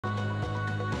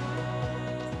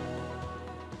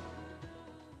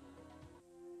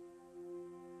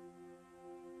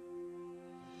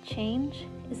Change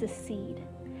is a seed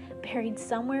buried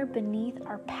somewhere beneath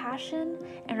our passion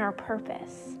and our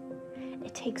purpose.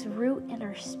 It takes root in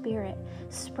our spirit,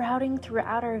 sprouting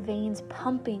throughout our veins,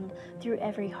 pumping through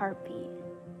every heartbeat.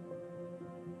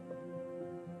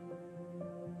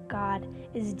 God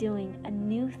is doing a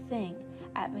new thing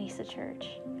at Mesa Church,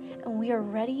 and we are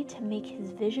ready to make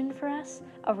His vision for us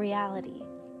a reality.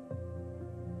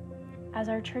 As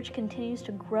our church continues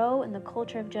to grow in the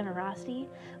culture of generosity,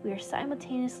 we are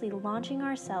simultaneously launching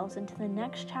ourselves into the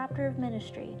next chapter of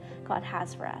ministry God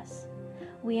has for us.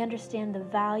 We understand the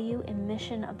value and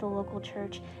mission of the local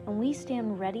church, and we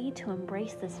stand ready to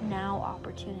embrace this now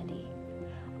opportunity.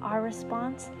 Our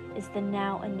response is the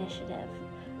Now Initiative,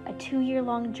 a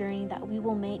 2-year-long journey that we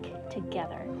will make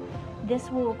together.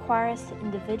 This will require us to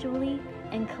individually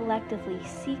and collectively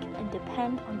seek and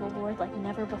depend on the Lord like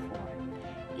never before.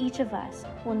 Each of us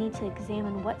will need to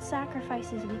examine what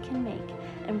sacrifices we can make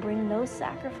and bring those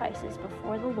sacrifices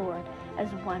before the Lord as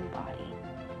one body.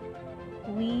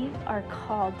 We are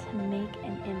called to make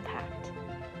an impact,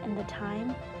 and the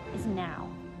time is now.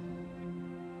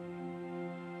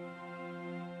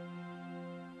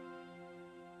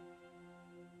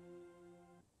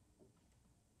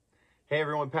 Hey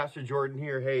everyone, Pastor Jordan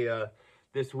here. Hey,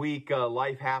 this week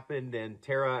life happened, and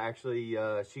Tara actually,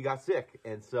 she got sick,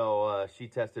 and so she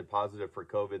tested positive for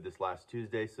COVID this last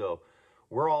Tuesday, so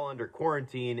we're all under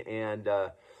quarantine, and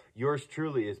yours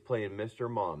truly is playing Mr.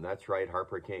 Mom. That's right,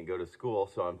 Harper can't go to school,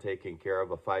 so I'm taking care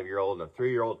of a 5-year-old and a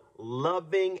 3-year-old,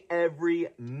 loving every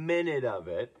minute of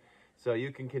it. So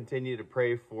you can continue to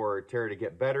pray for Tara to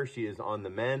get better. She is on the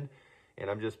mend. And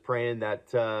I'm just praying that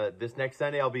this next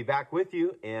Sunday I'll be back with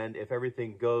you. And if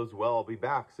everything goes well, I'll be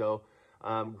back. So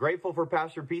grateful for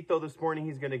Pastor Pete, though, this morning.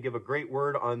 He's going to give a great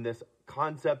word on this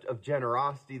concept of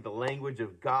generosity, the language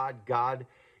of God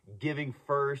giving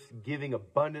first, giving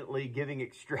abundantly, giving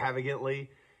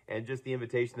extravagantly, and just the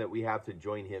invitation that we have to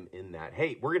join him in that.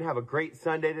 Hey, we're going to have a great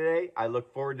Sunday today. I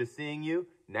look forward to seeing you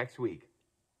next week.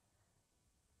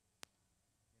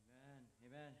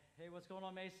 Amen. Hey, what's going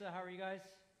on, Mesa? How are you guys?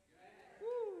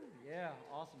 Woo! Yeah,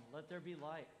 awesome. Let there be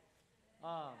light.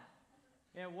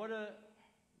 And what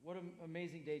an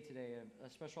amazing day today. A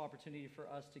special opportunity for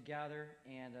us to gather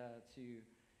and to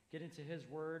get into His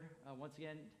Word. Once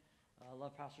again, I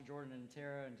love Pastor Jordan and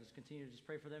Tara, and just continue to just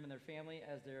pray for them and their family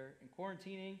as they're in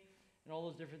quarantining and all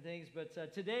those different things.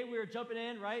 But today we're jumping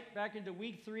in right back into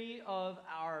week 3 of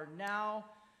our Now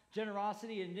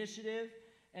Generosity Initiative.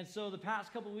 And so the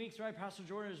past couple of weeks, right, Pastor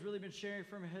Jordan has really been sharing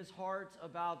from his heart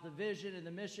about the vision and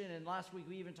the mission. And last week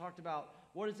we even talked about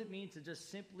what does it mean to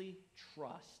just simply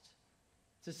trust.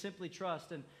 To simply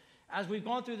trust. And as we've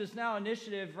gone through this Now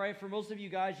Initiative, right, for most of you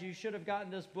guys, you should have gotten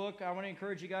this book. I want to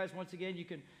encourage you guys, once again, you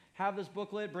can have this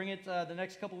booklet, bring it the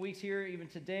next couple of weeks here, even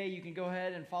today. You can go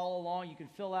ahead and follow along. You can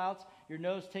fill out your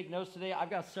notes, take notes today. I've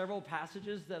got several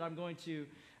passages that I'm going to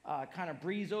kind of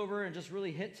breeze over and just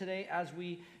really hit today as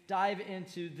we dive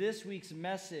into this week's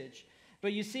message.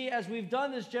 But you see, as we've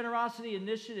done this generosity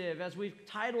initiative, as we've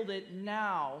titled it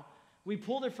Now, we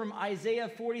pulled it from Isaiah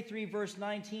 43 verse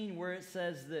 19, where it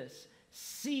says this: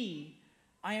 "See,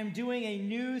 I am doing a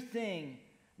new thing.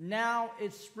 Now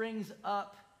it springs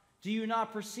up. Do you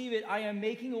not perceive it? I am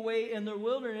making a way in the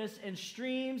wilderness and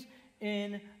streams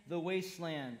in the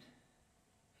wasteland."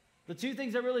 The two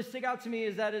things that really stick out to me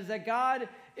is that God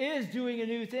is doing a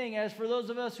new thing. As for those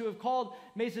of us who have called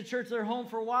Mesa Church their home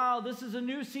for a while, this is a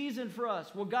new season for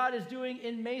us. What God is doing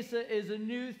in Mesa is a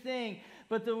new thing.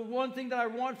 But the one thing that I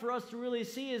want for us to really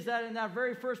see is that in that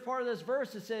very first part of this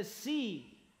verse, it says,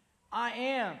 "See, I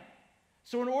am."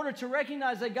 So in order to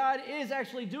recognize that God is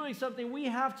actually doing something, we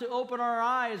have to open our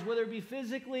eyes, whether it be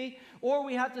physically or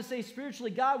we have to say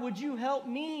spiritually, "God, would you help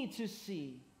me to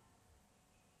see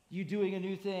you doing a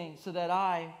new thing so that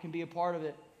I can be a part of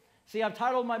it?" See, I've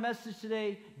titled my message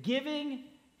today, "Giving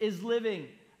is Living."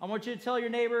 I want you to tell your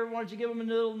neighbor, why don't you give them a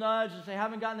little nudge if they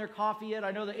haven't gotten their coffee yet. I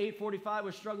know the 8:45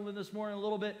 was struggling this morning a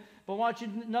little bit, but why don't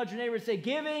you nudge your neighbor and say,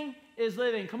 "Giving is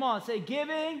living." Come on, say,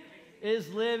 "Giving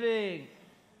is living."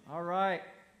 All right.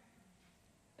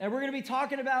 And we're going to be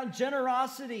talking about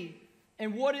generosity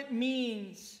and what it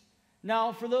means.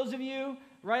 Now, for those of you,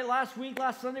 right, last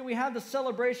Sunday, we had the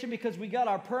celebration because we got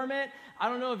our permit. I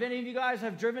don't know if any of you guys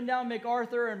have driven down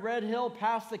MacArthur and Red Hill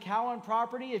past the Cowan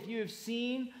property. If you have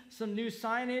seen some new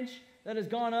signage that has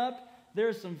gone up,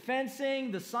 there's some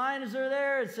fencing. The signs are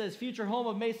there. It says Future Home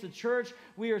of Mesa Church.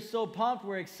 We are so pumped.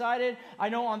 We're excited. I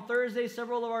know on Thursday,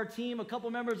 several of our team, a couple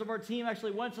members of our team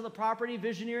actually went to the property.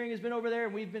 Visioneering has been over there,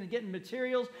 and we've been getting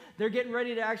materials. They're getting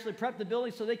ready to actually prep the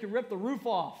building so they can rip the roof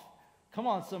off. Come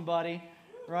on, somebody,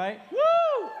 right?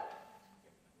 Woo!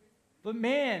 But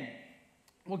man,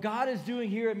 what God is doing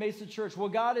here at Mesa Church,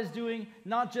 what God is doing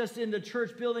not just in the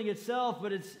church building itself,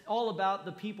 but it's all about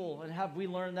the people. And have we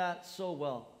learned that so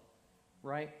well,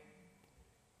 right?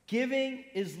 Giving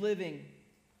is living.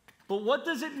 But what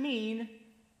does it mean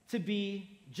to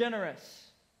be generous?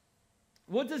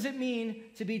 What does it mean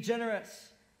to be generous?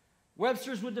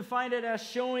 Webster's would define it as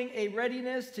showing a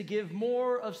readiness to give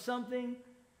more of something,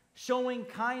 showing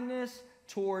kindness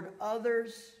toward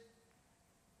others.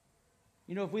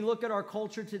 You know, if we look at our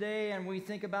culture today and we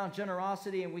think about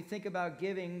generosity and we think about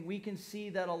giving, we can see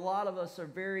that a lot of us are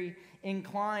very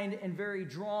inclined and very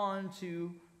drawn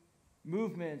to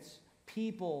movements,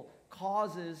 people,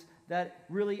 causes that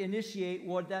really initiate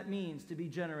what that means to be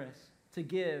generous, to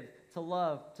give, to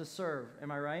love, to serve.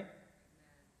 Am I right?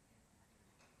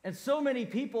 And so many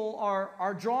people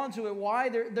are drawn to it. Why?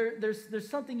 There's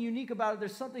something unique about it.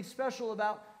 There's something special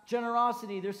about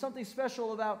generosity. There's something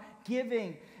special about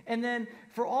giving. And then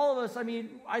for all of us, I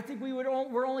mean, I think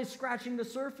we're only scratching the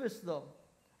surface, though.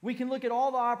 We can look at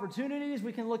all the opportunities.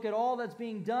 We can look at all that's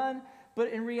being done.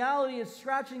 But in reality, it's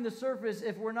scratching the surface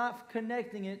if we're not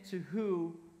connecting it to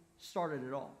who started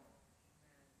it all.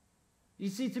 You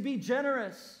see, to be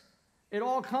generous, it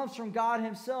all comes from God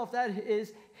himself. That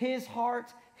is his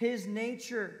heart, his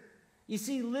nature. You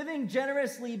see, living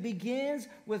generously begins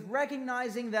with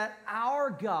recognizing that our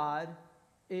God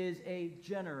is a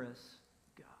generous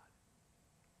God.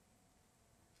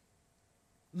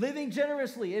 Living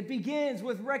generously, it begins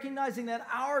with recognizing that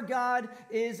our God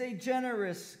is a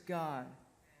generous God.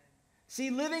 See,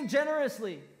 living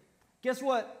generously, guess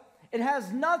what? It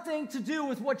has nothing to do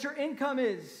with what your income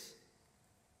is.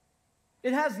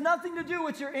 It has nothing to do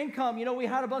with your income. You know, we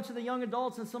had a bunch of the young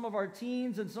adults and some of our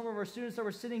teens and some of our students that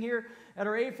were sitting here at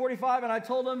our 8:45, and I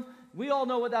told them, we all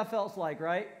know what that felt like,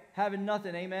 right? Having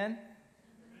nothing, amen?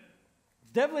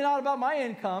 It's definitely not about my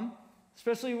income,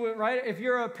 especially, right? If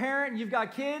you're a parent and you've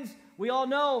got kids, we all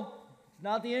know it's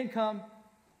not the income.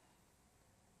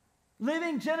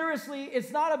 Living generously,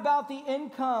 it's not about the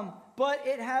income, but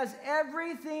it has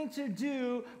everything to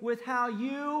do with how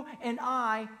you and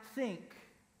I think.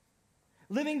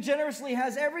 Living generously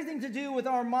has everything to do with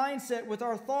our mindset, with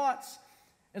our thoughts.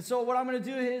 And so what I'm going to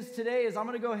do today is I'm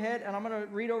going to go ahead and I'm going to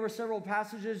read over several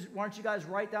passages. Why don't you guys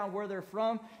write down where they're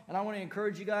from? And I want to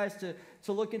encourage you guys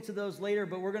to look into those later.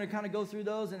 But we're going to kind of go through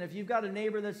those. And if you've got a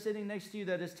neighbor that's sitting next to you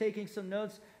that is taking some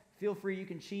notes, feel free. You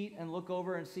can cheat and look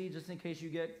over and see just in case you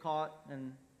get caught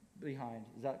and behind.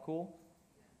 Is that cool?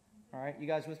 All right. You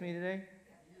guys with me today?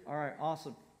 All right.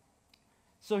 Awesome.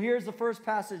 So here's the first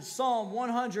passage, Psalm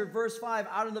 100, verse 5,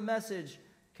 out of the Message.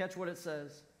 Catch what it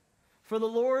says. For the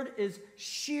Lord is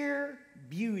sheer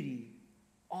beauty,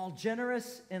 all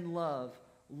generous in love,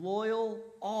 loyal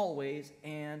always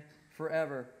and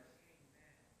forever.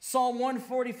 Psalm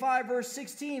 145, verse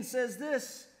 16 says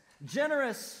this,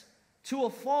 generous to a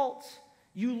fault,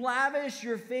 you lavish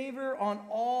your favor on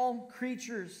all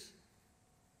creatures.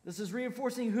 This is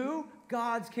reinforcing who?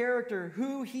 God's character,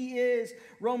 who he is.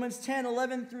 Romans 10,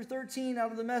 11 through 13 out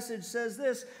of the Message says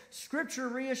this, Scripture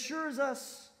reassures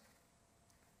us,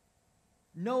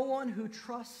 no one who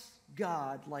trusts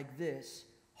God like this,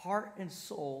 heart and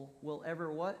soul, will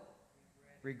ever what?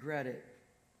 Regret it.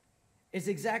 It's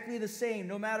exactly the same,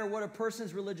 no matter what a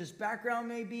person's religious background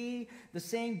may be, the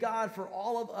same God for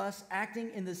all of us,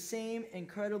 acting in the same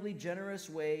incredibly generous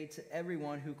way to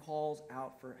everyone who calls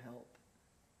out for help.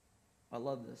 I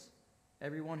love this.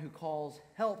 Everyone who calls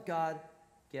help God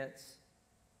gets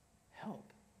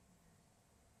help.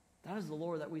 That is the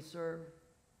Lord that we serve.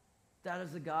 That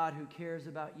is the God who cares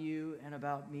about you and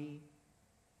about me.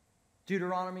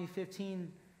 Deuteronomy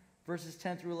 15, verses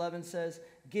 10 through 11 says,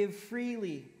 give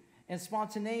freely and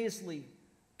spontaneously.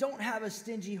 Don't have a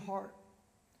stingy heart.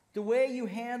 The way you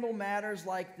handle matters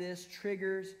like this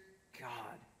triggers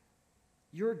God.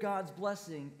 You're God's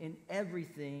blessing in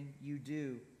everything you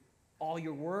do. All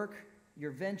your work,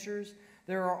 your ventures,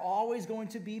 there are always going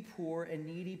to be poor and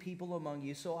needy people among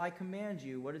you. So I command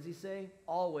you, what does he say?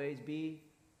 Always be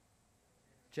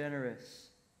generous.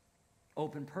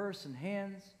 Open purse and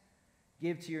hands.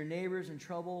 Give to your neighbors in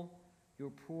trouble, your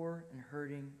poor and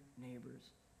hurting neighbors.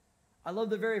 I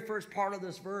love the very first part of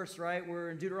this verse, right?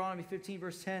 We're in Deuteronomy 15,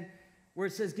 verse 10, where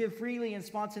it says, give freely and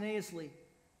spontaneously.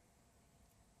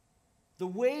 The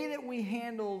way that we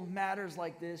handle matters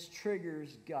like this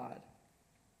triggers God.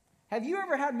 Have you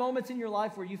ever had moments in your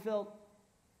life where you felt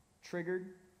triggered?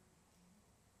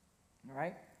 All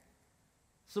right?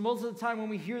 So most of the time when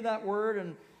we hear that word,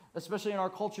 and especially in our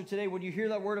culture today, when you hear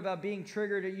that word about being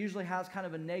triggered, it usually has kind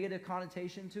of a negative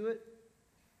connotation to it.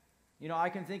 You know, I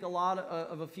can think a lot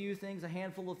of a few things, a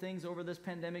handful of things over this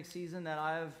pandemic season that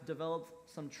I've developed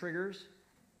some triggers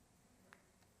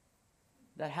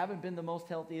that haven't been the most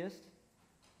healthiest,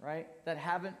 right? That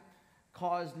haven't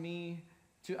caused me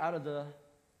to, out of the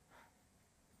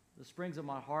springs of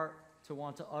my heart, to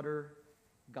want to utter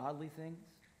godly things.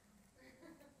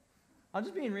 I'm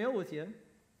just being real with you,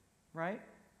 right?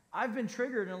 I've been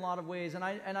triggered in a lot of ways, and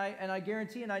I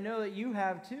guarantee, and I know that you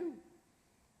have too.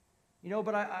 You know,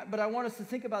 but I want us to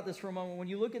think about this for a moment. When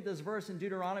you look at this verse in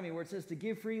Deuteronomy where it says to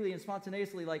give freely and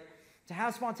spontaneously, like to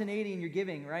have spontaneity in your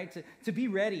giving, right? To be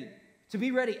ready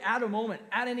at a moment,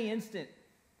 at any instant.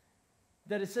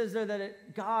 That it says there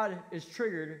that God is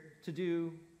triggered to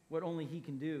do what only He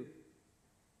can do.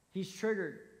 He's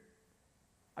triggered.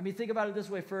 I mean, think about it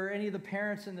this way for any of the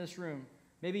parents in this room.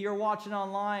 Maybe you're watching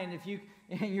online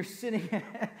and you're sitting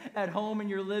at home in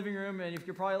your living room, and if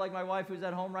you're probably like my wife who's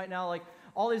at home right now, like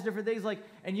all these different things, like,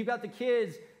 and you've got the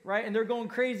kids, right, and they're going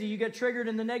crazy, you get triggered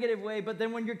in the negative way, but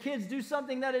then when your kids do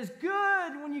something that is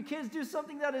good, when your kids do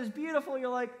something that is beautiful, you're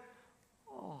like,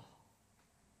 oh,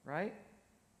 right?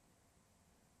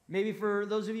 Maybe for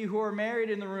those of you who are married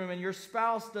in the room and your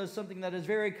spouse does something that is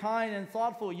very kind and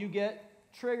thoughtful, you get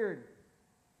triggered.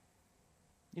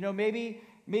 You know, maybe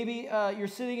you're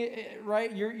sitting,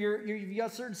 right, you've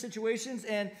got certain situations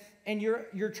and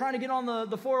you're trying to get on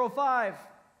the 405.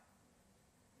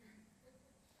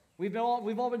 We've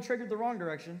all been triggered the wrong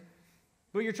direction.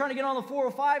 But you're trying to get on the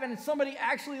 405 and somebody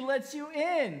actually lets you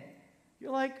in.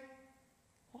 You're like,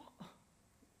 oh,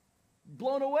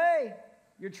 blown away.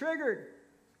 You're triggered.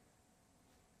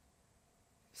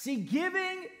 See,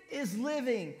 giving is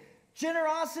living.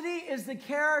 Generosity is the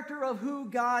character of who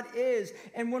God is.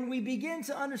 And when we begin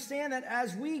to understand that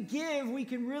as we give, we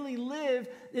can really live,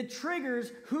 it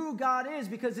triggers who God is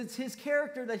because it's His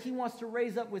character that He wants to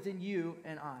raise up within you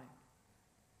and I.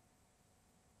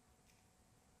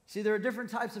 See, there are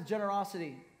different types of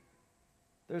generosity.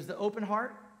 There's the open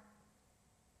heart.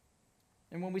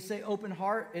 And when we say open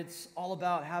heart, it's all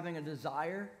about having a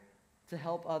desire to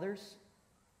help others.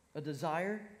 A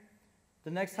desire.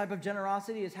 The next type of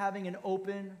generosity is having an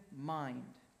open mind,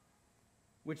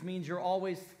 which means you're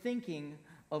always thinking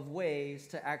of ways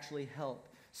to actually help.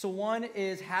 So one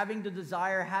is having the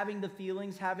desire, having the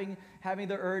feelings, having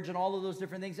the urge, and all of those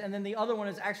different things. And then the other one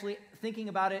is actually thinking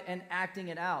about it and acting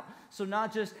it out. So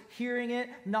not just hearing it,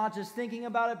 not just thinking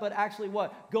about it, but actually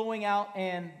what? Going out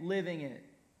and living it.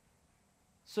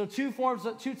 So two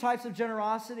types of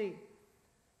generosity.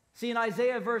 See, in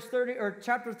Isaiah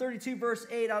chapter 32, verse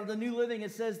 8, out of the New Living,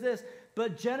 it says this,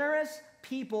 but generous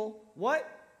people, what?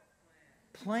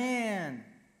 Plan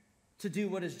to do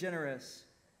what is generous,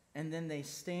 and then they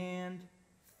stand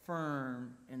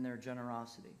firm in their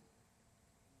generosity.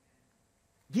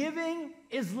 Giving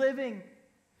is living.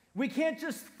 We can't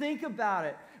just think about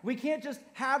it. We can't just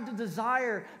have the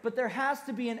desire, but there has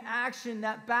to be an action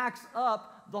that backs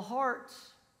up the heart.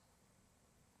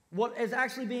 What is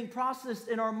actually being processed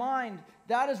in our mind,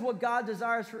 that is what God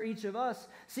desires for each of us.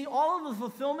 See, all of the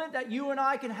fulfillment that you and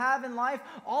I can have in life,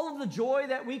 all of the joy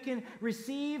that we can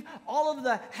receive, all of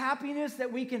the happiness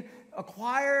that we can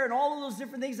acquire, and all of those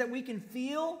different things that we can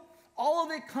feel, all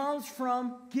of it comes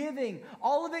from giving.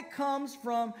 All of it comes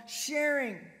from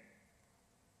sharing.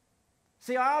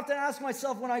 See, I often ask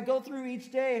myself when I go through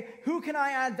each day, who can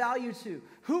I add value to?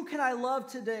 Who can I love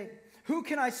today? Who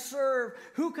can I serve?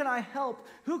 Who can I help?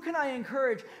 Who can I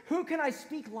encourage? Who can I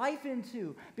speak life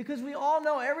into? Because we all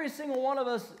know, every single one of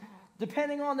us,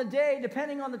 depending on the day,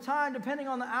 depending on the time, depending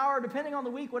on the hour, depending on the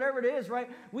week, whatever it is, right?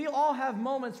 We all have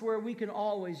moments where we can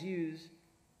always use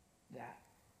that.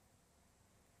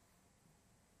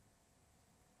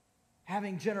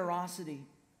 Having generosity.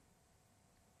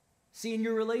 See, in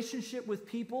your relationship with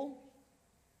people,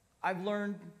 I've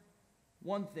learned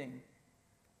one thing.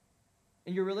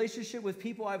 In your relationship with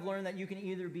people, I've learned that you can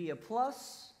either be a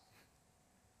plus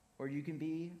or you can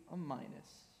be a minus.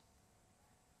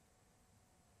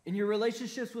 In your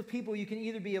relationships with people, you can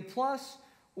either be a plus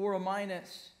or a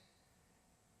minus.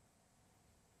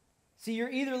 See,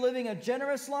 you're either living a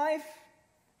generous life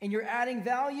and you're adding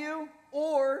value,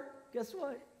 or guess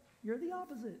what? You're the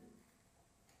opposite.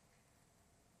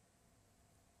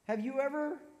 Have you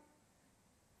ever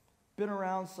been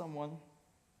around someone,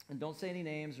 and don't say any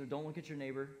names or don't look at your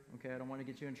neighbor, okay? I don't want to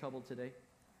get you in trouble today.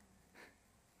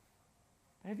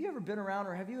 Have you ever been around,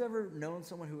 or have you ever known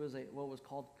someone who was what was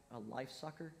called a life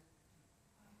sucker?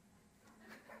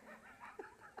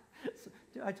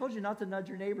 Dude, I told you not to nudge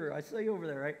your neighbor. I saw you over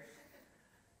there, right?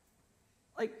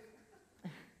 Like,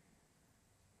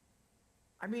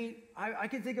 I mean, I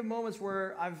can think of moments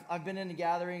where I've been in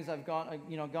gatherings, I've gone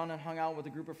and hung out with a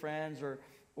group of friends, or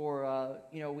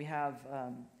we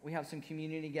have some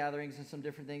community gatherings and some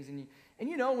different things, and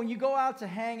when you go out to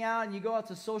hang out and you go out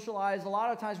to socialize, a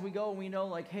lot of times we go and we know,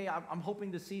 like, hey, I'm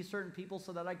hoping to see certain people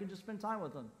so that I can just spend time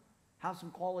with them, have some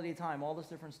quality time, all this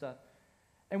different stuff,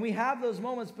 and we have those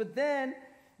moments, but then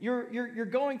you're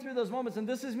going through those moments, and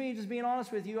this is me just being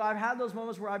honest with you. I've had those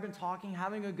moments where I've been talking,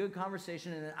 having a good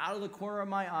conversation, and then out of the corner of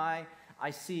my eye, I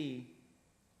see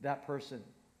that person.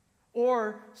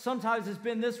 Or sometimes it's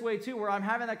been this way too, where I'm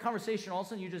having that conversation, all of a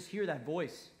sudden you just hear that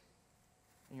voice.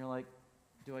 And you're like,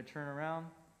 do I turn around?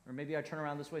 Or maybe I turn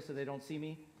around this way so they don't see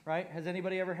me, right? Has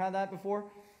anybody ever had that before?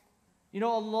 A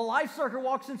life sucker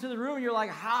walks into the room and you're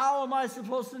like, how am I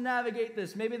supposed to navigate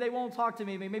this? Maybe they won't talk to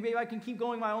me. Maybe I can keep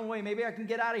going my own way. Maybe I can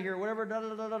get out of here, whatever,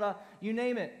 da-da-da-da-da, you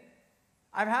name it.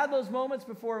 I've had those moments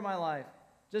before in my life.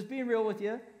 Just being real with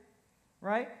you,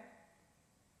 right?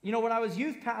 When I was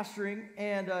youth pastoring,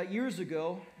 and years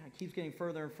ago, it keeps getting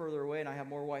further and further away, and I have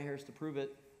more white hairs to prove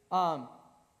it.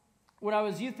 When I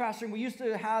was youth pastoring, we used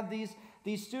to have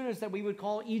these students that we would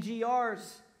call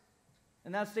EGRs,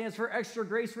 and that stands for extra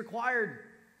grace required.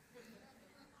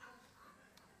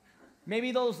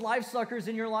 Maybe those life suckers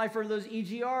in your life are those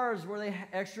EGRs, where they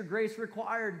extra grace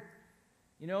required.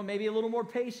 Maybe a little more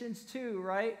patience too,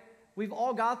 right? We've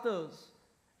all got those,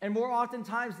 and more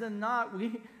oftentimes than not,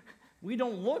 we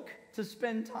don't look to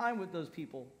spend time with those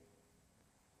people.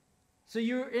 So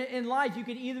in life, you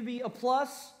could either be a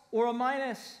plus or a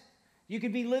minus. You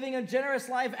could be living a generous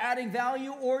life, adding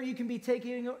value, or you can be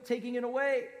taking it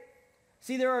away.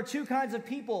 See, there are two kinds of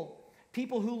people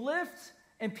who lift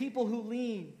and people who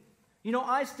lean.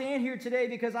 I stand here today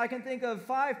because I can think of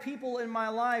 5 people in my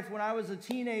life when I was a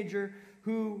teenager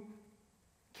who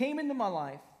came into my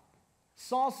life,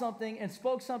 saw something and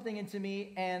spoke something into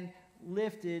me, and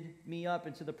lifted me up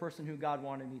into the person who God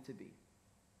wanted me to be.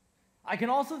 I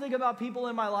can also think about people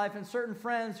in my life and certain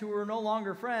friends who were no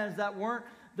longer friends, that weren't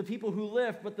the people who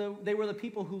lift, but they were the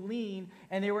people who lean,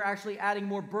 and they were actually adding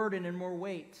more burden and more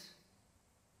weight.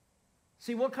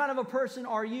 See, what kind of a person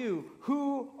are you?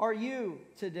 Who are you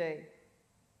today?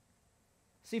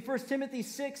 See, 1 Timothy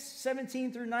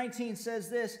 6:17-19 says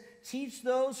this: teach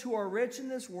those who are rich in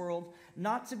this world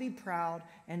not to be proud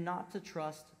and not to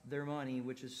trust their money,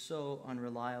 which is so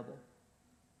unreliable.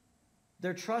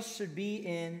 Their trust should be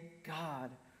in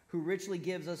God, who richly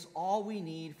gives us all we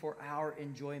need for our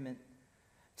enjoyment.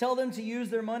 Tell them to use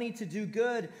their money to do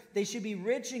good. They should be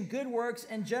rich in good works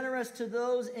and generous to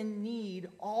those in need,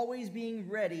 always being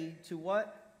ready to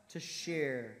what? To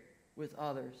share with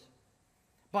others.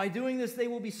 By doing this, they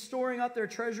will be storing up their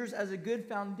treasures as a good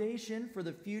foundation for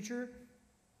the future,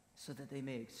 so that they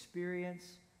may experience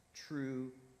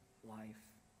true life.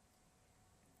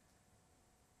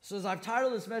 So as I've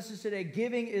titled this message today,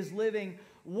 Giving is Living,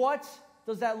 what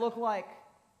does that look like?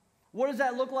 What does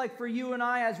that look like for you and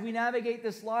I as we navigate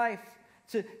this life?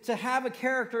 To have a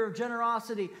character of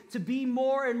generosity, to be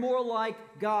more and more like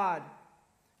God.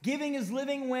 Giving is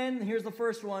living when, here's the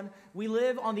first one, we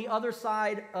live on the other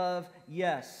side of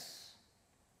yes.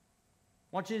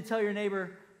 I want you to tell your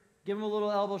neighbor, give him a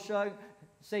little elbow shrug,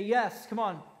 say yes, come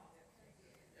on.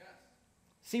 Yes.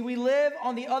 See, we live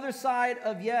on the other side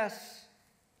of yes.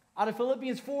 Out of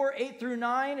Philippians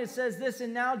 4:8-9, it says this: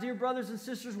 and now, dear brothers and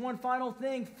sisters, one final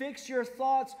thing, fix your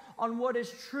thoughts on what is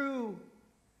true,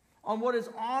 on what is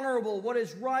honorable, what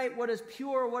is right, what is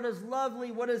pure, what is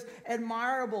lovely, what is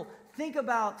admirable. Think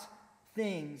about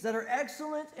things that are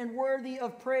excellent and worthy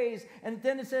of praise. And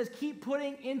then it says, keep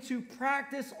putting into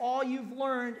practice all you've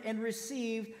learned and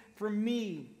received from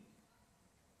me.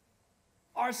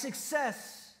 Our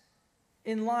success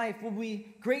in life will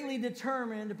be greatly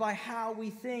determined by how we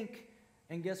think.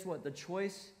 And guess what? The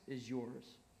choice is yours.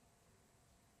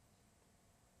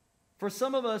 For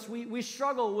some of us, we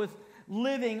struggle with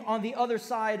living on the other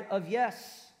side of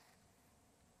yes.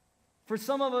 For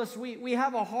some of us, we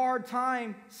have a hard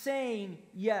time saying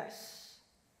yes.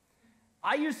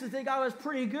 I used to think I was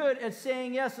pretty good at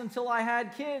saying yes until I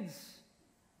had kids.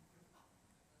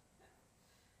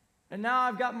 And now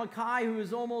I've got Makai, who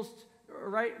is almost,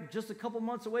 just a couple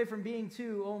months away from being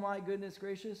 2. Oh my goodness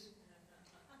gracious.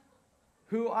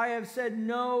 Who I have said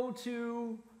no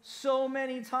to so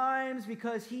many times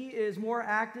because he is more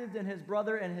active than his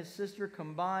brother and his sister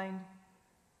combined.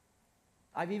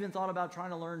 I've even thought about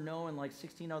trying to learn no in like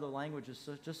 16 other languages,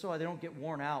 just so I don't get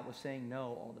worn out with saying no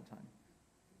all the time.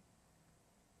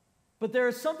 But there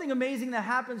is something amazing that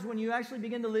happens when you actually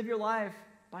begin to live your life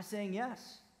by saying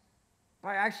yes,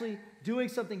 by actually doing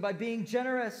something, by being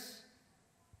generous.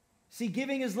 See,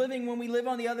 giving is living when we live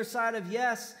on the other side of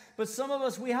yes, but some of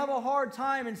us, we have a hard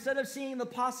time. Instead of seeing the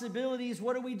possibilities,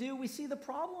 what do? We see the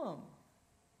problem.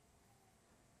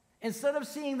 Instead of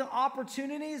seeing the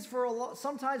opportunities,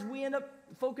 sometimes we end up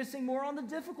focusing more on the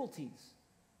difficulties.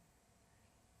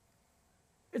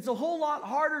 It's a whole lot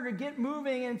harder to get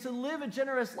moving and to live a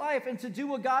generous life and to do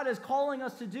what God is calling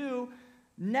us to do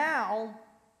now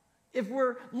if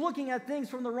we're looking at things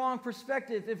from the wrong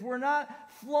perspective, if we're not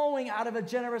flowing out of a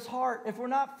generous heart, if we're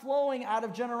not flowing out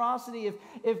of generosity,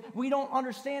 if we don't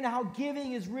understand how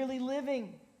giving is really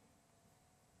living.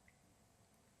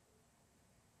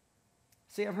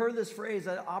 See, I've heard this phrase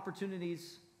that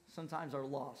opportunities sometimes are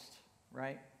lost,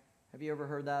 right? Have you ever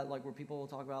heard that? Like where people will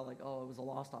talk about like, oh, it was a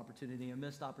lost opportunity, a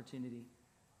missed opportunity.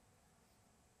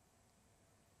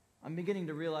 I'm beginning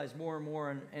to realize more and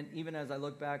more, and even as I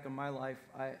look back on my life,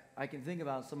 I can think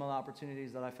about some of the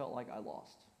opportunities that I felt like I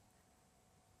lost.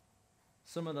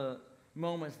 Some of the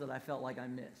moments that I felt like I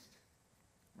missed,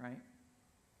 right?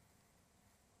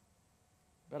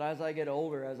 But as I get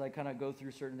older, as I kind of go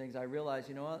through certain things, I realize,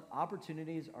 you know what?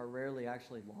 Opportunities are rarely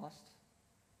actually lost.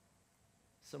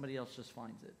 Somebody else just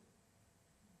finds it.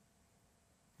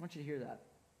 I want you to hear that.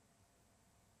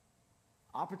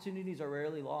 Opportunities are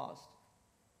rarely lost.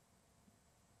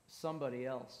 Somebody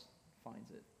else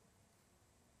finds it.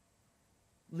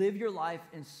 Live your life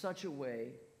in such a way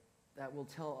that will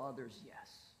tell others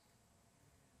yes.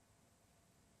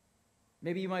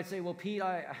 Maybe you might say, well, Pete,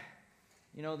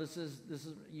 this is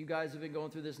you guys have been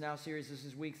going through this Now series. This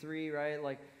is week 3, right?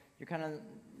 Like you're kind of,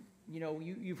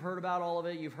 you've heard about all of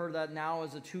it. You've heard that now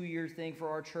is a 2-year thing for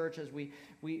our church as we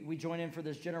join in for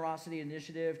this generosity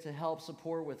initiative to help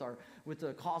support with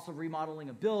the cost of remodeling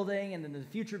a building and then the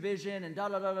future vision and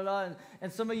da-da-da-da-da.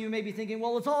 And some of you may be thinking,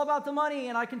 well, it's all about the money.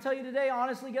 And I can tell you today,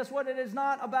 honestly, guess what? It is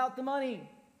not about the money.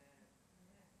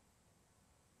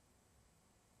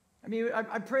 I mean,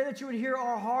 I pray that you would hear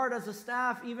our heart as a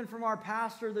staff, even from our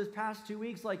pastor this past 2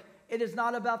 weeks, like it is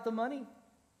not about the money.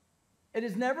 It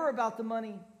is never about the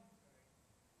money.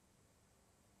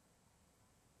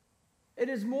 It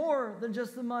is more than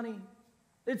just the money.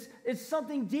 It's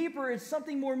something deeper. It's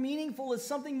something more meaningful. It's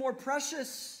something more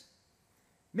precious.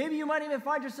 Maybe you might even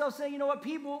find yourself saying, you know what,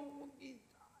 people,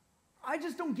 I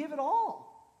just don't give it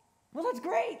all. Well, that's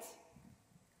great.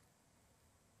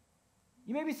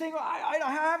 You may be saying, well,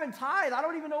 I haven't tithed. I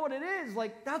don't even know what it is.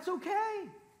 Like, that's okay.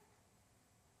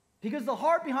 Because the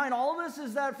heart behind all of this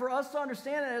is that for us to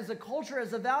understand it as a culture,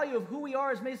 as a value of who we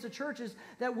are as Mesa Church, is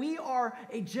that we are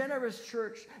a generous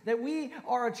church, that we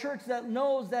are a church that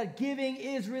knows that giving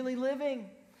is really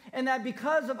living. And that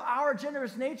because of our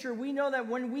generous nature, we know that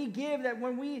when we give, that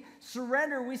when we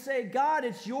surrender, we say, God,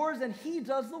 it's yours, and He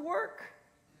does the work.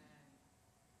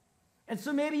 And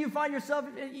so maybe you find yourself,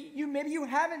 maybe you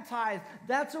haven't tithed.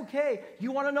 That's okay.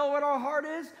 You want to know what our heart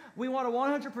is? We want a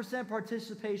 100%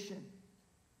 participation.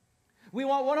 We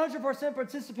want 100%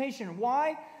 participation.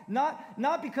 Why?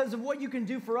 Not because of what you can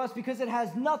do for us, because it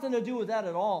has nothing to do with that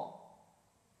at all.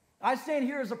 I stand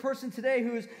here as a person today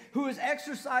who is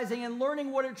exercising and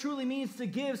learning what it truly means to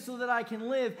give so that I can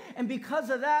live. And because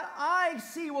of that, I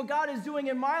see what God is doing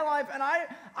in my life, and I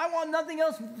want nothing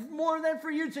else more than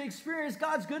for you to experience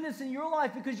God's goodness in your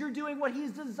life because you're doing what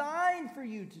He's designed for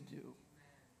you to do.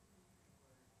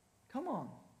 Come on.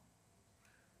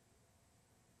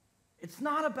 It's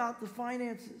not about the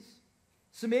finances.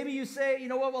 So maybe you say, you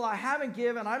know what, well, I haven't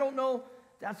given, I don't know.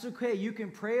 That's okay. You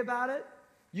can pray about it.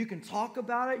 You can talk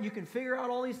about it. You can figure out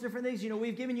all these different things.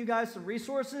 We've given you guys some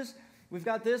resources. We've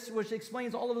got this, which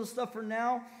explains all of the stuff for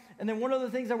now. And then one of the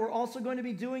things that we're also going to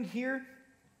be doing here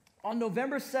on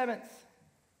November 7th,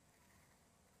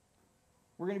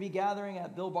 we're going to be gathering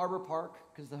at Bill Barber Park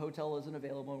because the hotel isn't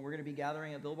available. And we're going to be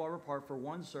gathering at Bill Barber Park for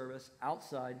one service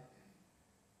outside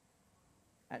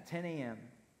at 10 a.m.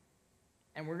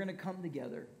 And we're going to come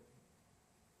together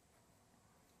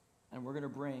and we're going to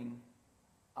bring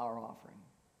our offering.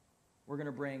 We're going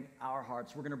to bring our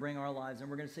hearts. We're going to bring our lives. And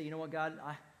we're going to say, you know what, God,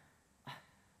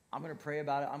 I'm going to pray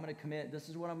about it. I'm going to commit. This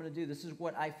is what I'm going to do. This is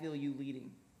what I feel you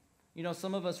leading.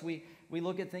 Some of us, we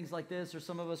look at things like this, or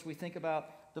some of us, we think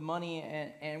about the money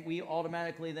and we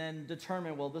automatically then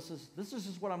determine, well, this is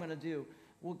just what I'm going to do.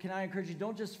 Well, can I encourage you,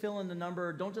 don't just fill in the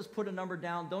number. Don't just put a number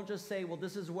down. Don't just say, well,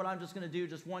 this is what I'm just going to do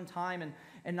just one time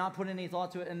and not put any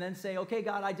thought to it. And then say, okay,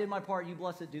 God, I did my part. You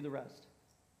bless it. Do the rest.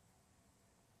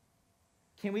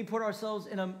 Can we put ourselves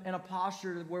in a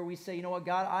posture where we say, you know what,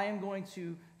 God, I am going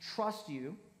to trust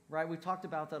you, right? We've talked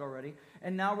about that already.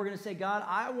 And now we're going to say, God,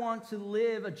 I want to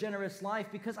live a generous life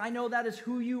because I know that is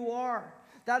who you are.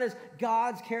 That is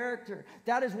God's character.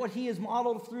 That is what he has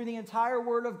modeled through the entire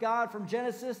Word of God from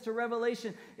Genesis to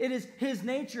Revelation. It is his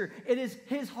nature. It is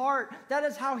his heart. That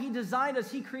is how he designed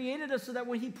us. He created us so that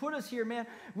when he put us here, man,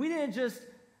 we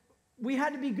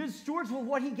had to be good stewards with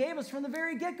what he gave us from the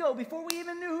very get-go before we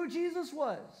even knew who Jesus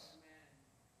was.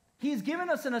 He's given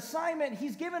us an assignment.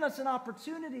 He's given us an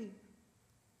opportunity.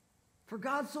 For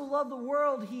God so loved the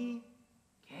world, he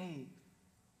gave.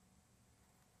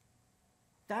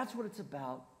 That's what it's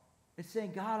about. It's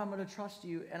saying, God, I'm going to trust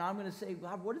you, and I'm going to say,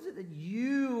 God, what is it that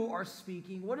you are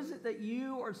speaking? What is it that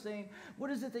you are saying?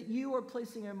 What is it that you are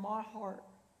placing in my heart,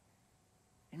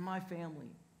 in my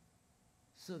family,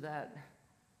 so that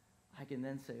I can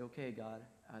then say, okay, God,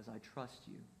 as I trust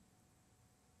you,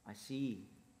 I see.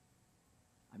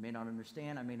 I may not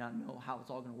understand. I may not know how it's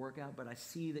all going to work out, but I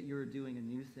see that you're doing a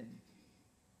new thing,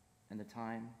 and the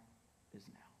time is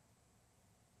now.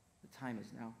 The time is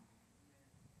now.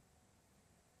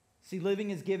 See, living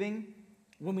is giving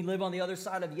when we live on the other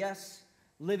side of yes.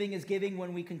 Living is giving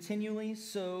when we continually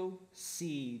sow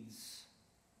seeds.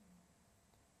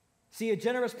 See, a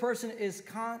generous person is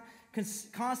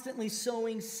constantly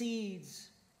sowing seeds.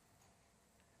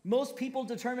 Most people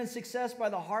determine success by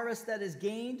the harvest that is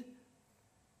gained.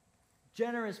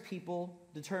 Generous people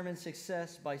determine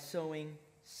success by sowing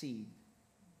seed.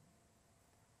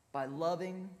 By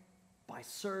loving, by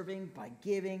serving, by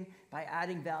giving, by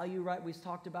adding value, right? We've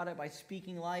talked about it, by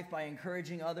speaking life, by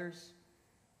encouraging others.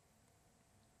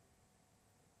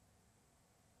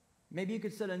 Maybe you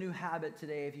could set a new habit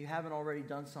today if you haven't already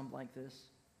done something like this.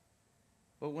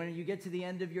 But when you get to the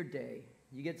end of your day,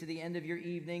 you get to the end of your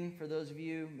evening, for those of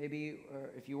you, maybe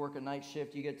or if you work a night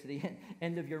shift, you get to the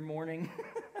end of your morning,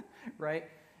 right?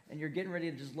 And you're getting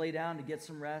ready to just lay down to get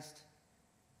some rest.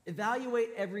 Evaluate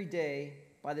every day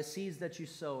by the seeds that you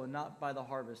sow and not by the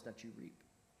harvest that you reap.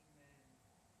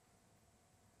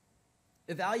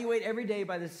 Evaluate every day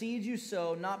by the seeds you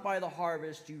sow, not by the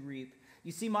harvest you reap.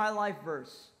 You see, my life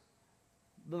verse,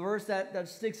 the verse that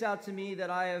sticks out to me,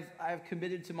 that I have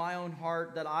committed to my own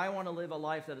heart, that I want to live a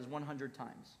life that is 100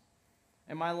 times.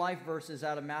 And my life verse is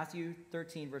out of Matthew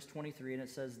 13, verse 23, and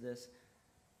it says this: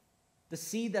 the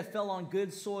seed that fell on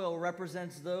good soil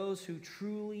represents those who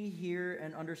truly hear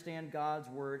and understand God's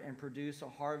word and produce a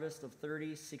harvest of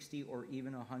 30, 60, or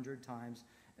even 100 times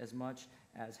as much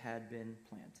as had been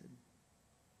planted.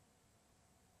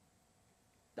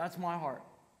 That's my heart.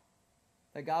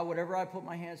 That God, whatever I put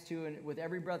my hands to, and with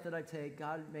every breath that I take,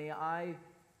 God, may I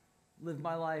live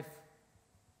my life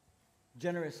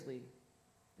generously,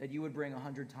 that you would bring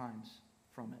 100 times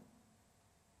from it.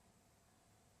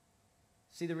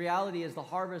 See, the reality is the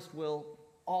harvest will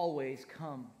always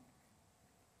come.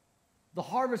 The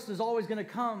harvest is always going to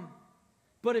come.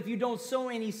 But if you don't sow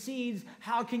any seeds,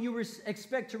 how can you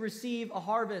expect to receive a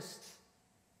harvest?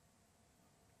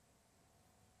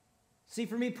 See,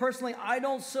 for me personally, I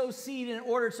don't sow seed in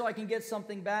order so I can get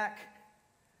something back.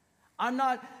 I'm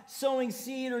not sowing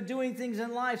seed or doing things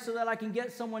in life so that I can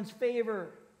get someone's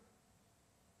favor.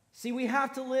 See, we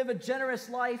have to live a generous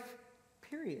life,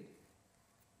 period.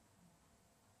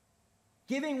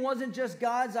 Giving wasn't just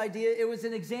God's idea, it was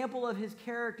an example of his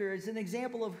character. It's an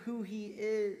example of who he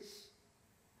is.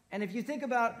 And if you think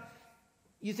about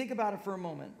it for a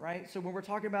moment, right? So when we're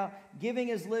talking about giving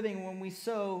is living, when we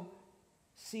sow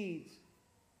seeds,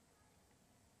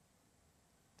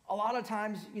 a lot of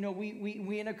times,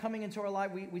 we end up coming into our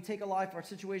life, we take a life, our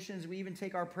situations, we even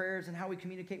take our prayers and how we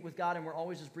communicate with God, and we're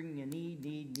always just bringing a need,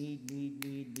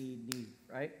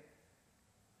 right?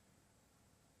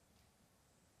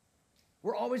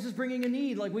 We're always just bringing a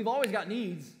need. Like, we've always got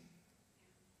needs.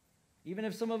 Even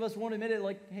if some of us won't admit it,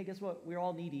 like, hey, guess what? We're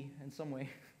all needy in some way.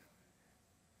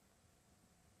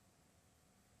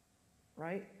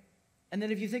 Right? And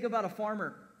then if you think about a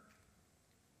farmer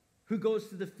who goes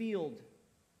to the field,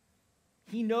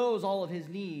 he knows all of his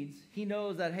needs. He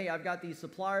knows that, hey, I've got these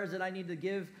suppliers that I need to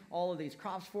give all of these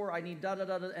crops for. I need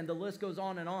da-da-da-da, and the list goes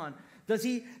on and on. Does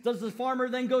the farmer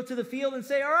then go to the field and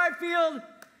say, all right, field,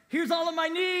 here's all of my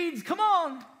needs. Come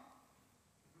on.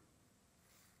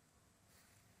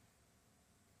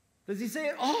 Does he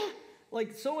say,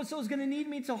 like so-and-so is going to need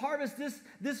me to harvest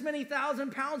this many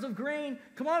 1,000 pounds of grain.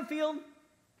 Come on, field.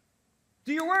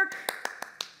 Do your work.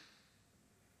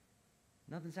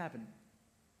 Nothing's happening.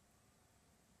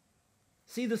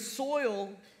 See, the soil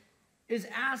is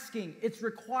asking, it's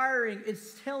requiring,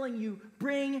 it's telling you,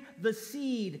 bring the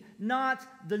seed, not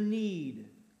the need.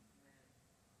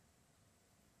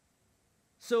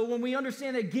 So when we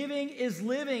understand that giving is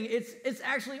living, it's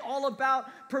actually all about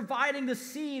providing the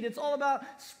seed. It's all about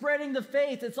spreading the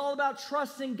faith. It's all about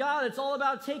trusting God. It's all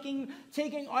about taking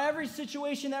every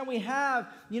situation that we have.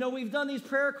 We've done these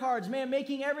prayer cards, man,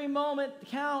 making every moment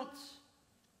count.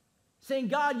 Saying,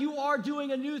 God, you are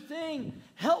doing a new thing.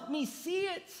 Help me see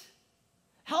it.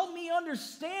 Help me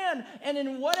understand. And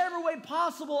in whatever way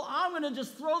possible, I'm going to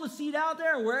just throw the seed out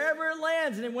there, and wherever it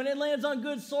lands, and when it lands on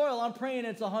good soil, I'm praying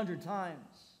it's 100 times.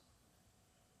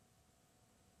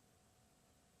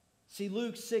 See,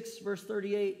 Luke 6, verse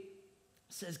 38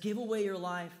 says, give away your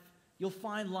life. You'll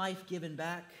find life given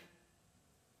back.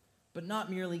 But not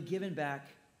merely given back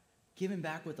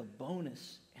with a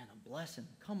bonus and a blessing.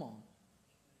 Come on.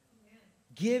 Amen.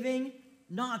 Giving,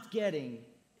 not getting,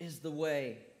 is the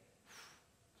way.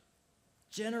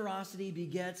 Generosity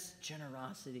begets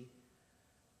generosity.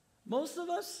 Most of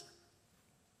us,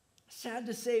 sad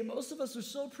to say, most of us are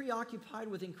so preoccupied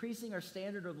with increasing our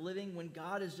standard of living when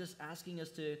God is just asking us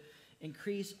to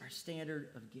increase our standard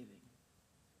of giving.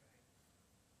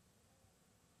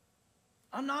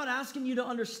 I'm not asking you to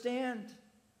understand.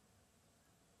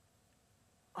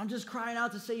 I'm just crying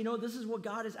out to say, this is what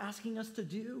God is asking us to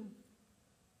do.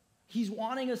 He's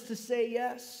wanting us to say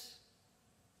yes.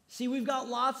 See, we've got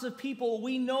lots of people,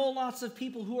 we know lots of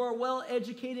people who are well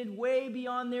educated way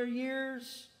beyond their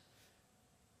years.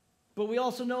 But we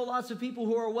also know lots of people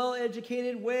who are well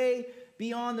educated way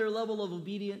beyond their level of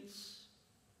obedience.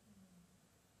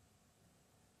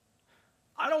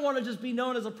 I don't want to just be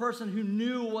known as a person who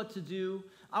knew what to do.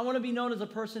 I want to be known as a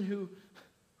person who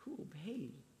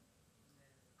obeyed,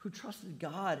 who trusted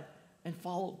God and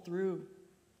followed through.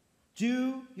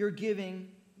 Do your giving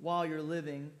while you're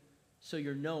living so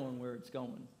you're knowing where it's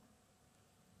going.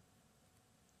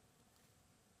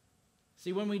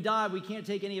 See, when we die, we can't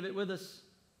take any of it with us.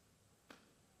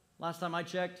 Last time I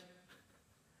checked,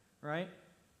 right?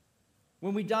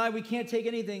 When we die, we can't take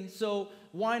anything. So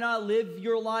why not live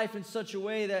your life in such a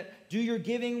way that do your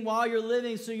giving while you're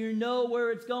living so you know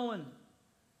where it's going?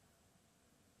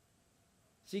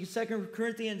 See, 2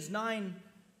 Corinthians 9,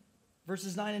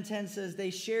 verses 9 and 10 says,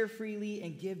 they share freely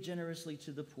and give generously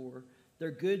to the poor. Their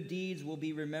good deeds will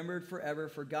be remembered forever,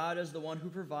 for God is the one who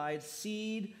provides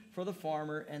seed for the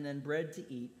farmer and then bread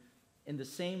to eat. In the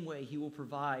same way, he will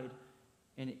provide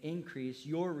and increase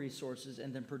your resources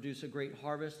and then produce a great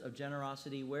harvest of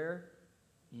generosity where?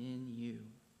 In you.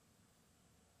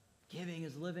 Giving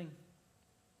is living.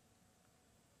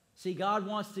 See, God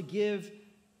wants to give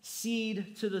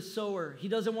seed to the sower. He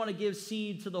doesn't want to give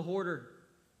seed to the hoarder.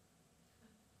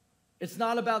 It's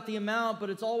not about the amount, but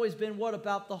it's always been what?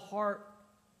 About the heart.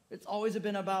 It's always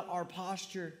been about our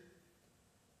posture.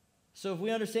 So if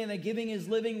we understand that giving is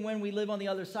living when we live on the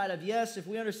other side of yes, if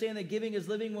we understand that giving is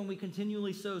living when we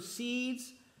continually sow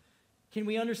seeds, can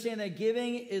we understand that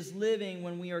giving is living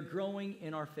when we are growing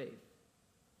in our faith?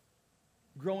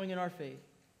 Growing in our faith.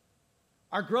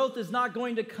 Our growth is not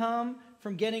going to come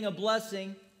from getting a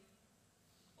blessing.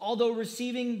 Although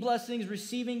receiving blessings,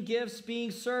 receiving gifts,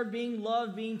 being served, being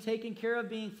loved, being taken care of,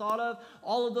 being thought of,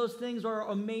 all of those things are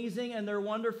amazing and they're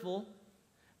wonderful,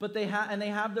 but they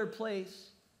have their place.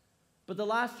 But the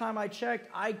last time I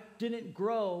checked, I didn't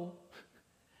grow.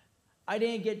 I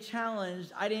didn't get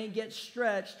challenged. I didn't get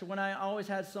stretched when I always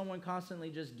had someone constantly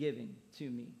just giving to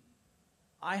me.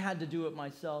 I had to do it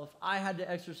myself. I had to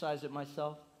exercise it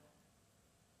myself.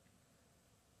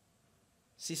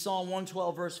 See, Psalm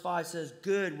 112 verse 5 says,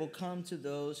 good will come to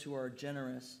those who are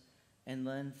generous and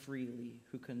lend freely,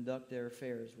 who conduct their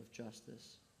affairs with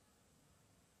justice.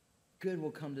 Good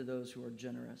will come to those who are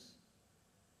generous.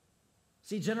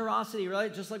 See, generosity,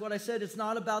 right? Just like what I said, it's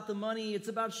not about the money. It's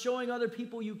about showing other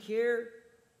people you care.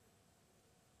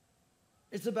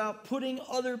 It's about putting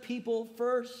other people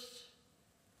first.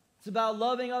 It's about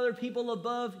loving other people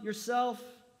above yourself.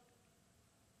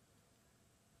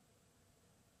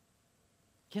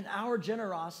 Can our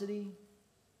generosity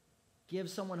give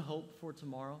someone hope for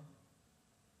tomorrow?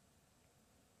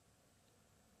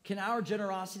 Can our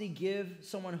generosity give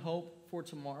someone hope for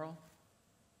tomorrow?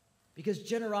 Because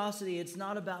generosity, it's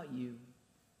not about you,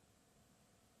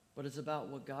 but it's about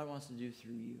what God wants to do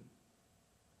through you.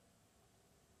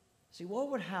 See,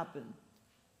 what would happen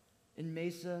in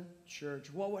Mesa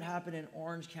Church? What would happen in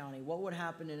Orange County? What would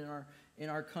happen in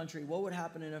our country? What would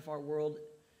happen in our world?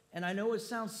 And I know it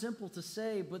sounds simple to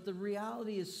say, but the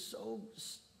reality is so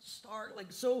stark,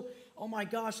 oh my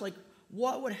gosh,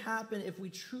 what would happen if we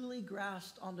truly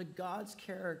grasped onto God's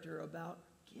character about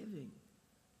giving?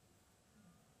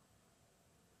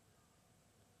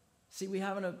 See, we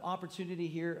have an opportunity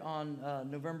here on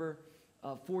November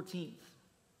 14th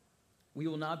We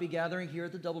will not be gathering here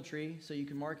at the DoubleTree, so you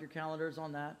can mark your calendars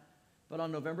on that. But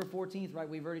on November 14th, right,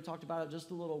 we've already talked about it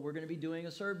just a little, we're going to be doing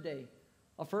a serve day,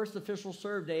 a first official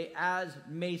serve day as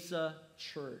Mesa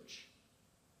Church.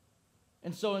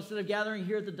 And so instead of gathering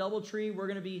here at the DoubleTree, we're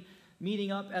going to be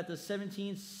meeting up at the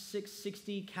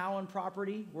 17660 Cowan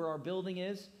property where our building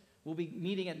is. We'll be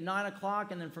meeting at 9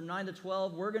 o'clock, and then from 9 to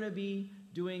 12, we're going to be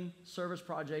doing service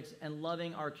projects and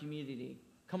loving our community.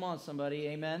 Come on, somebody.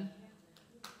 Amen.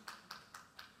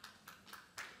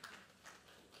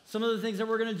 Some of the things that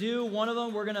we're going to do, one of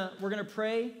them, we're going to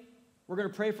pray. We're going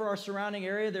to pray for our surrounding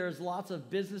area. There's lots of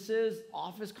businesses,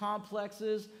 office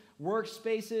complexes,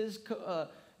 workspaces,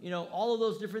 all of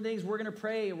those different things. We're going to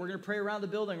pray. We're going to pray around the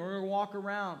building. We're going to walk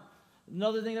around.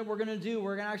 Another thing that we're going to do,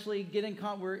 we're going to actually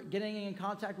we're getting in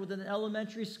contact with an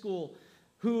elementary school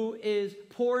who is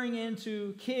pouring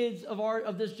into kids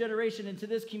of this generation, into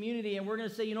this community. And we're going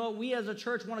to say, you know what, we as a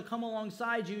church want to come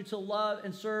alongside you to love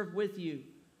and serve with you.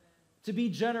 To be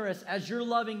generous as you're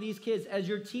loving these kids, as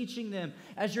you're teaching them,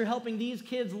 as you're helping these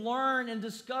kids learn and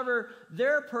discover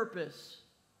their purpose.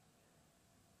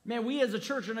 Man, we as a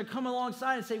church are going to come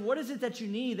alongside and say, what is it that you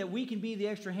need that we can be the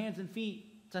extra hands and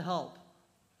feet to help?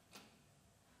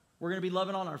 We're going to be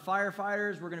loving on our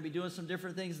firefighters. We're going to be doing some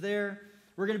different things there.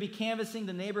 We're going to be canvassing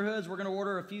the neighborhoods. We're going to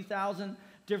order a few thousand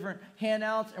different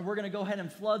handouts, and we're going to go ahead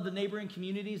and flood the neighboring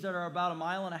communities that are about 1.5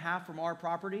 miles from our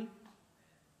property.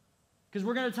 Because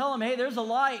we're going to tell them, hey, there's a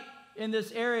light in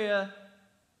this area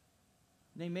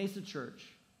named Mesa Church,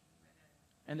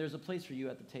 and there's a place for you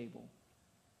at the table.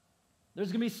 There's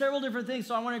going to be several different things,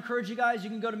 so I want to encourage you guys. You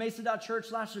can go to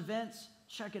mesa.church/events,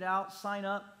 check it out, sign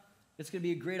up. It's going to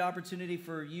be a great opportunity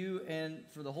for you and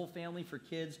for the whole family, for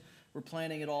kids. We're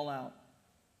planning it all out.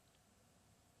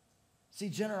 See,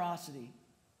 generosity.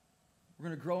 We're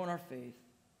going to grow in our faith.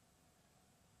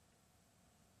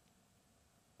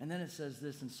 And then it says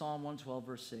this in Psalm 112,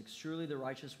 verse 6. Surely the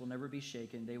righteous will never be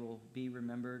shaken. They will be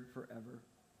remembered forever.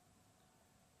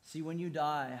 See, when you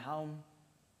die, how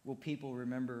will people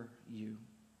remember you?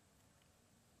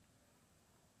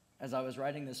 As I was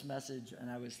writing this message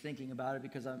and I was thinking about it,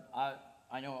 because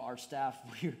I know our staff,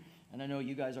 and I know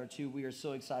you guys are too, we are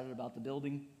so excited about the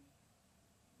building.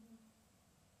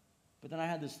 But then I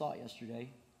had this thought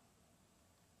yesterday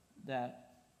that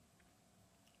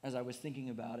as I was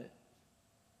thinking about it,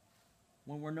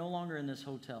 when we're no longer in this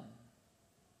hotel,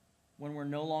 when we're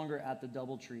no longer at the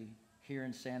DoubleTree here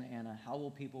in Santa Ana, how will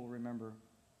people remember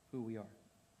who we are?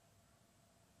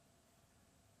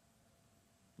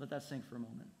 Let that sink for a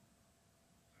moment.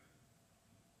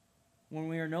 When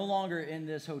we are no longer in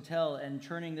this hotel and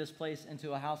turning this place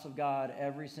into a house of God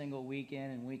every single week in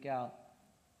and week out,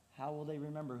 how will they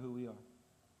remember who we are?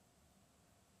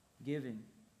 Giving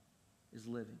is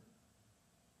living.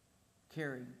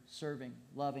 Caring, serving,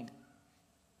 loving.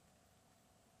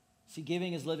 See,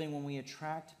 giving is living when we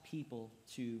attract people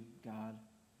to God.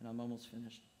 And I'm almost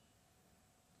finished.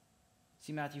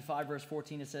 See, Matthew 5, verse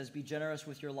 14, it says, be generous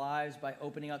with your lives. By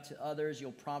opening up to others,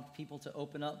 you'll prompt people to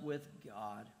open up with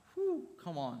God. Whew,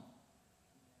 come on.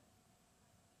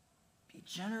 Be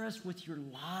generous with your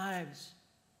lives.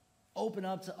 Open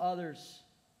up to others.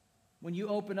 When you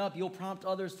open up, you'll prompt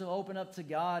others to open up to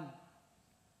God.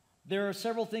 There are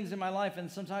several things in my life, and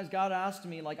sometimes God asks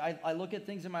me, like I look at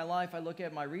things in my life, I look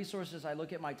at my resources, I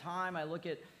look at my time, I look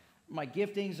at my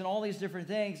giftings and all these different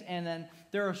things, and then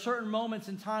there are certain moments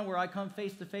in time where I come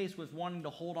face to face with wanting to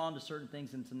hold on to certain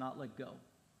things and to not let go.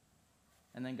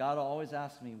 And then God always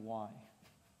asks me, why?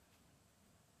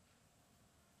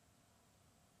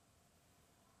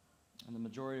 And the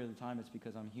majority of the time it's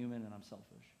because I'm human and I'm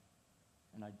selfish,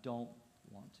 and I don't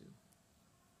want to.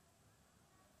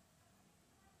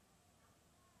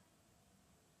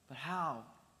 But how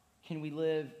can we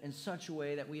live in such a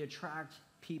way that we attract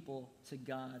people to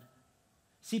God?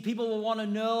 See, people will want to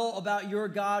know about your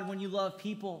God when you love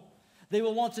people. They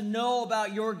will want to know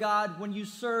about your God when you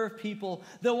serve people.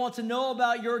 They'll want to know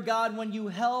about your God when you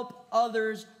help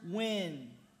others win.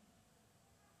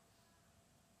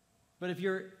 But if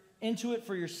you're into it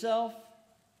for yourself,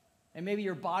 and maybe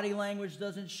your body language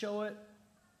doesn't show it,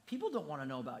 people don't want to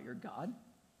know about your God,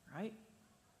 right?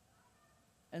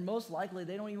 And most likely,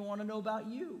 they don't even want to know about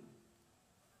you.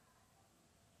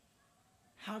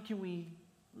 How can we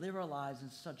live our lives in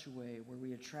such a way where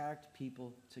we attract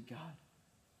people to God?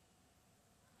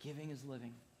 Giving is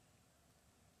living.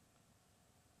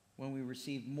 When we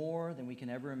receive more than we can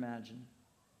ever imagine.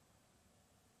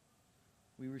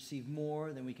 We receive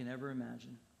more than we can ever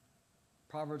imagine.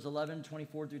 Proverbs 11,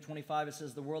 24 through 25, it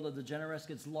says, the world of the generous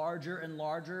gets larger and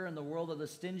larger, and the world of the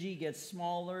stingy gets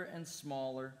smaller and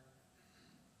smaller.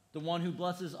 The one who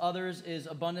blesses others is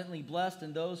abundantly blessed,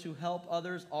 and those who help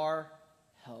others are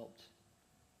helped.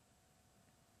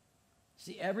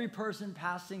 See, every person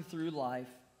passing through life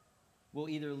will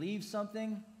either leave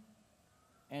something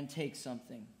and take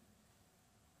something.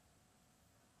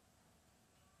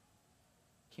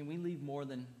 Can we leave more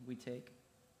than we take?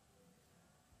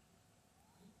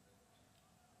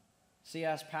 See,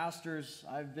 as pastors,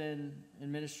 I've been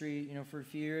in ministry, for a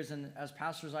few years, and as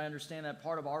pastors, I understand that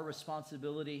part of our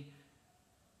responsibility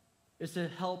is to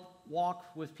help walk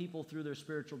with people through their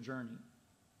spiritual journey.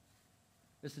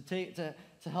 Is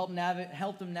to help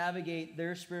them navigate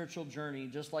their spiritual journey,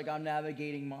 just like I'm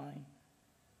navigating mine.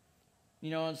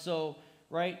 And so,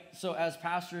 right? So as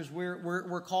pastors,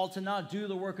 we're called to not do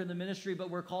the work of the ministry, but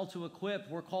we're called to equip.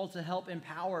 We're called to help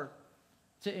empower,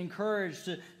 to encourage,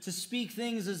 to speak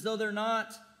things as though they're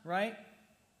not, right?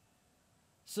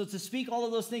 So to speak all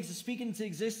of those things, to speak into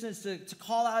existence, to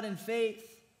call out in faith.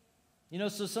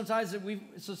 So sometimes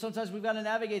we've got to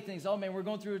navigate things. Oh, man, we're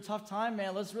going through a tough time,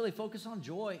 man. Let's really focus on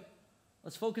joy.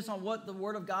 Let's focus on what the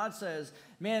Word of God says.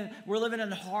 Man, we're living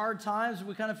in hard times.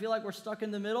 We kind of feel like we're stuck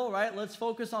in the middle, right? Let's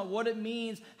focus on what it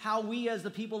means, how we as the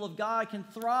people of God can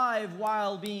thrive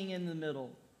while being in the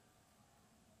middle.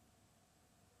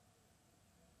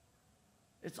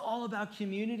 It's all about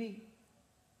community.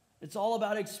 It's all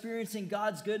about experiencing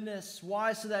God's goodness.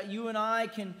 Why? So that you and I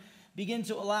can begin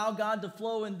to allow God to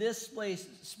flow in this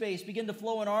space, begin to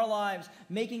flow in our lives,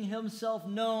 making himself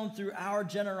known through our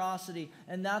generosity.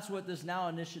 And that's what this Now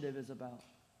initiative is about.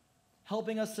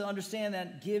 Helping us to understand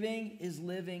that giving is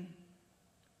living.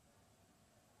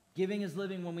 Giving is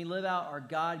living when we live out our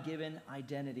God-given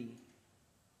identity.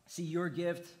 See, your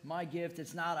gift, my gift,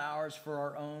 it's not ours for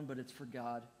our own, but it's for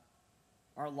God.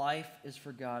 Our life is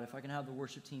for God. If I can have the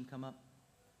worship team come up.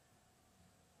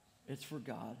 It's for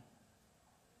God.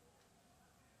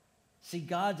 See,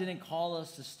 God didn't call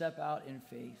us to step out in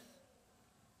faith.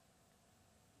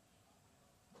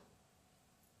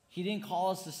 He didn't call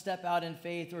us to step out in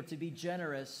faith or to be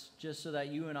generous just so that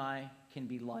you and I can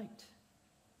be liked.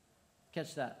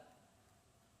 Catch that.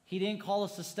 He didn't call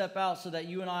us to step out so that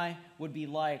you and I would be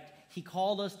liked. He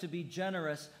called us to be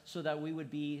generous so that we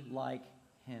would be like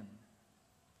him.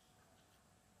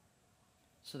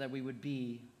 So that we would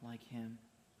be like him.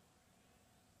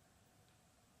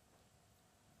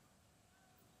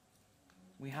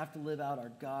 We have to live out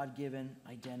our God-given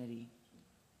identity.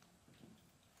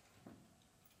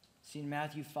 See, in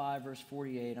Matthew 5, verse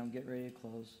 48, I'm getting ready to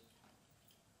close.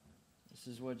 This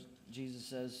is what Jesus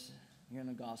says here in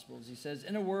the Gospels. He says,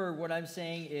 in a word, what I'm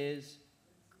saying is,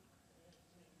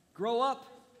 grow up.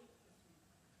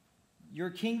 Your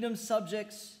kingdom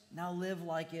subjects, now live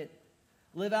like it.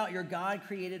 Live out your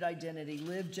God-created identity.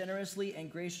 Live generously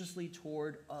and graciously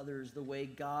toward others the way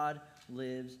God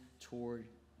lives toward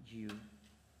you.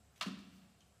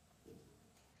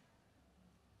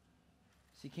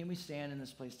 See, can we stand in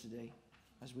this place today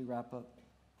as we wrap up?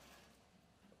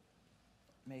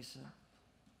 Mesa.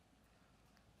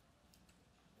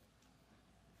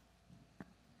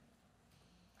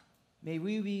 May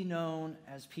we be known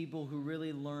as people who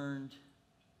really learned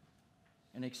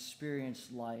and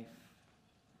experienced life,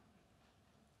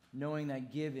 knowing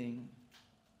that giving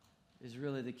is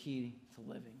really the key to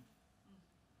living.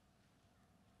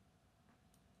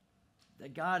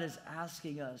 That God is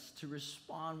asking us to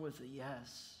respond with a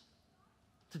yes,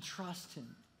 to trust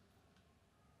him,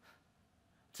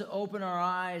 to open our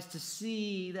eyes to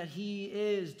see that he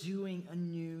is doing a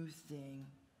new thing,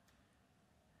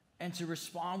 and to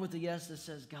respond with a yes that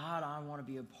says, God, I want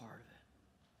to be a part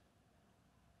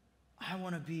of it. I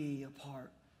want to be a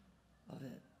part of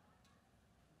it.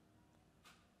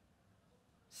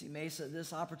 See, Mesa,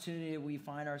 this opportunity we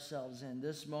find ourselves in,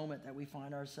 this moment that we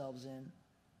find ourselves in,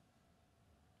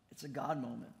 it's a God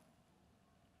moment.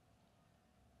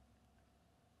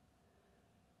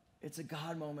 It's a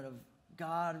God moment of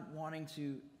God wanting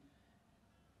to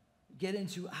get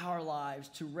into our lives,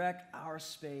 to wreck our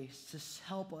space, to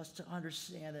help us to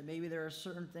understand that maybe there are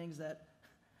certain things that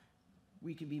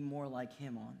we can be more like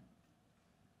him on.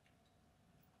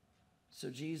 So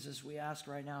Jesus, we ask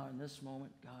right now in this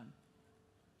moment, God,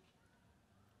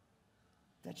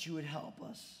 that you would help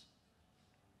us,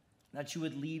 that you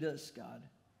would lead us, God,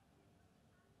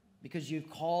 because you've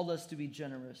called us to be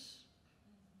generous.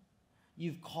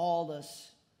 You've called us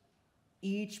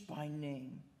each by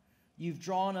name. You've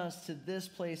drawn us to this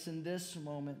place in this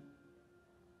moment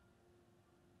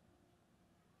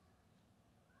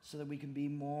so that we can be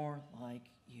more like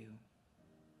you.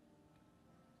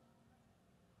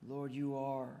 Lord, you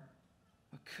are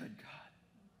a good God.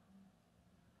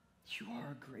 You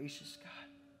are a gracious God.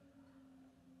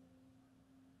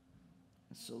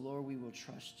 And so, Lord, we will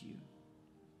trust you.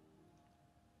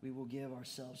 We will give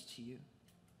ourselves to you.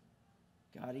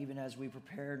 God, even as we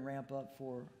prepare and ramp up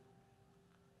for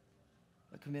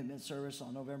a commitment service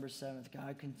on November 7th,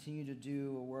 God, continue to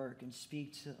do a work and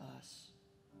speak to us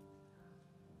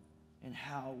and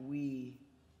how we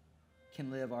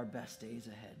can live our best days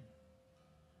ahead.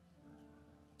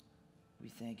 We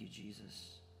thank you,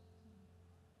 Jesus.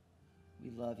 We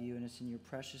love you, and it's in your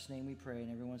precious name we pray.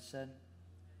 And everyone said,